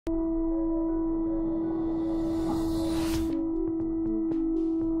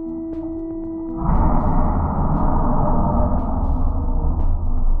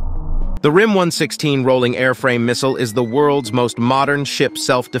The RIM-116 Rolling Airframe Missile is the world's most modern ship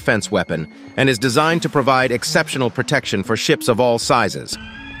self-defense weapon and is designed to provide exceptional protection for ships of all sizes.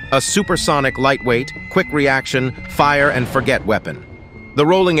 A supersonic, lightweight, quick reaction, fire-and-forget weapon. The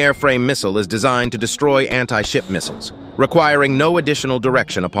Rolling Airframe Missile is designed to destroy anti-ship missiles, requiring no additional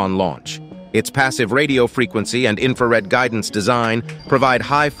direction upon launch. Its passive radio frequency and infrared guidance design provide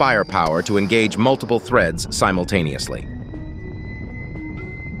high firepower to engage multiple threats simultaneously.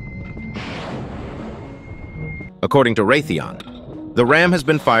 According to Raytheon, the RAM has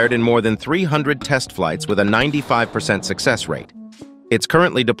been fired in more than 300 test flights with a 95% success rate. It's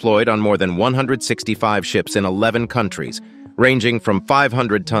currently deployed on more than 165 ships in 11 countries, ranging from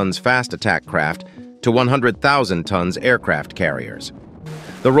 500 tons fast attack craft to 100,000 tons aircraft carriers.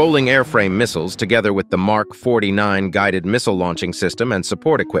 The Rolling Airframe missiles, together with the Mark 49 guided missile launching system and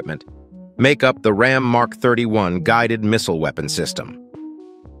support equipment, make up the RAM Mark 31 guided missile weapon system.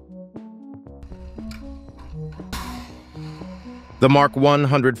 The Mark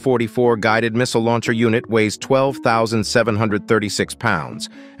 144 guided missile launcher unit weighs 12,736 pounds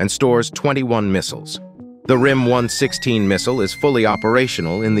and stores 21 missiles. The RIM-116 missile is fully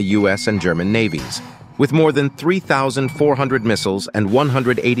operational in the U.S. and German Navies, with more than 3,400 missiles and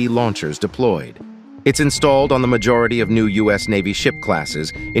 180 launchers deployed. It's installed on the majority of new U.S. Navy ship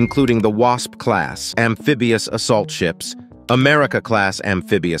classes, including the Wasp-class amphibious assault ships, America-class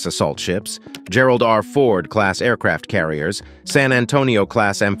amphibious assault ships, Gerald R. Ford-class aircraft carriers, San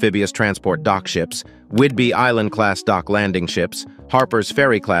Antonio-class amphibious transport dock ships, Whidbey Island-class dock landing ships, Harper's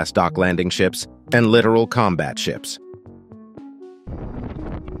Ferry-class dock landing ships, and littoral combat ships.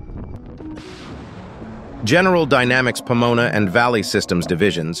 General Dynamics Pomona and Valley Systems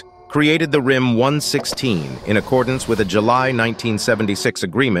divisions created the RIM-116 in accordance with a July 1976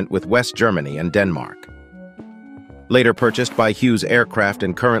 agreement with West Germany and Denmark. Later purchased by Hughes Aircraft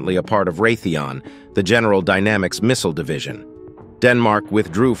and currently a part of Raytheon, the General Dynamics Missile Division. Denmark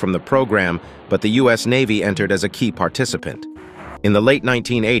withdrew from the program, but the U.S. Navy entered as a key participant. In the late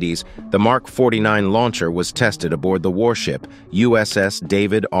 1980s, the Mark 49 launcher was tested aboard the warship USS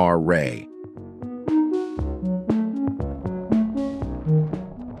David R. Ray.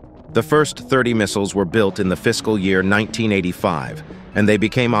 The first 30 missiles were built in the fiscal year 1985, and they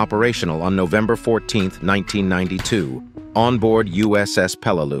became operational on November 14, 1992, on board USS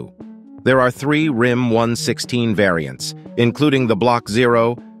Peleliu. There are 3 RIM-116 variants, including the Block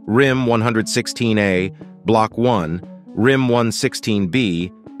 0, RIM-116A, Block 1, RIM-116B,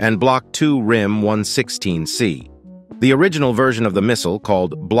 and Block 2 RIM-116C. The original version of the missile,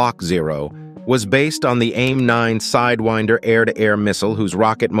 called Block 0, was based on the AIM-9 Sidewinder air-to-air missile whose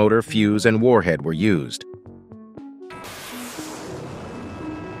rocket motor, fuse, and warhead were used.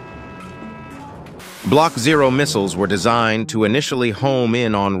 Block 0 missiles were designed to initially home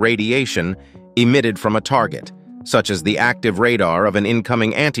in on radiation emitted from a target, such as the active radar of an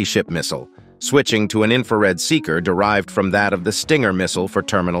incoming anti-ship missile, switching to an infrared seeker derived from that of the Stinger missile for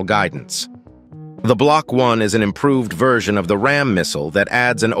terminal guidance. The Block 1 is an improved version of the RAM missile that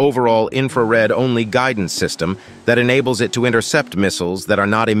adds an overall infrared-only guidance system that enables it to intercept missiles that are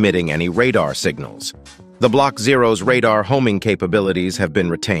not emitting any radar signals. The Block 0's radar homing capabilities have been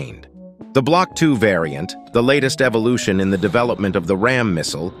retained. The Block 2 variant, the latest evolution in the development of the RAM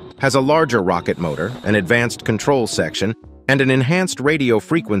missile, has a larger rocket motor, an advanced control section, and an enhanced radio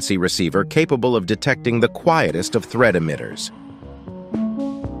frequency receiver capable of detecting the quietest of threat emitters.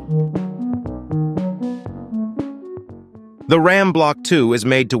 The RAM Block 2 is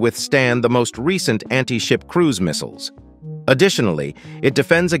made to withstand the most recent anti-ship cruise missiles. Additionally, it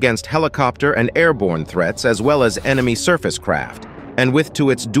defends against helicopter and airborne threats as well as enemy surface craft, and with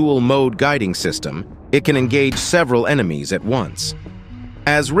its dual-mode guiding system, it can engage several enemies at once.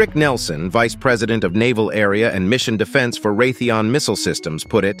 As Rick Nelson, Vice President of Naval Area and Mission Defense for Raytheon Missile Systems,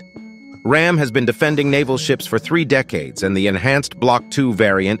 put it, RAM has been defending naval ships for 3 decades, and the enhanced Block 2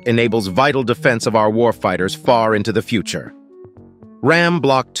 variant enables vital defense of our warfighters far into the future. RAM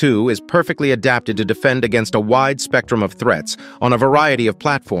Block 2 is perfectly adapted to defend against a wide spectrum of threats on a variety of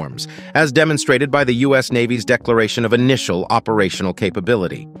platforms, as demonstrated by the U.S. Navy's declaration of initial operational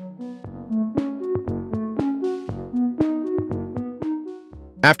capability.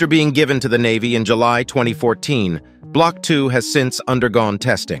 After being given to the Navy in July 2014, Block 2 has since undergone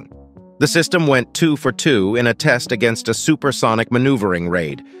testing. The system went 2 for 2 in a test against a supersonic maneuvering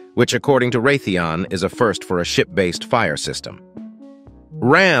raid, which, according to Raytheon, is a first for a ship-based fire system.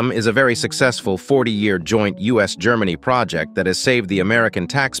 RAM is a very successful 40-year joint U.S.-Germany project that has saved the American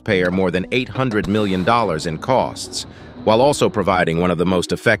taxpayer more than $800 million in costs, while also providing one of the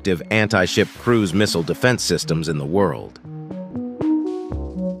most effective anti-ship cruise missile defense systems in the world.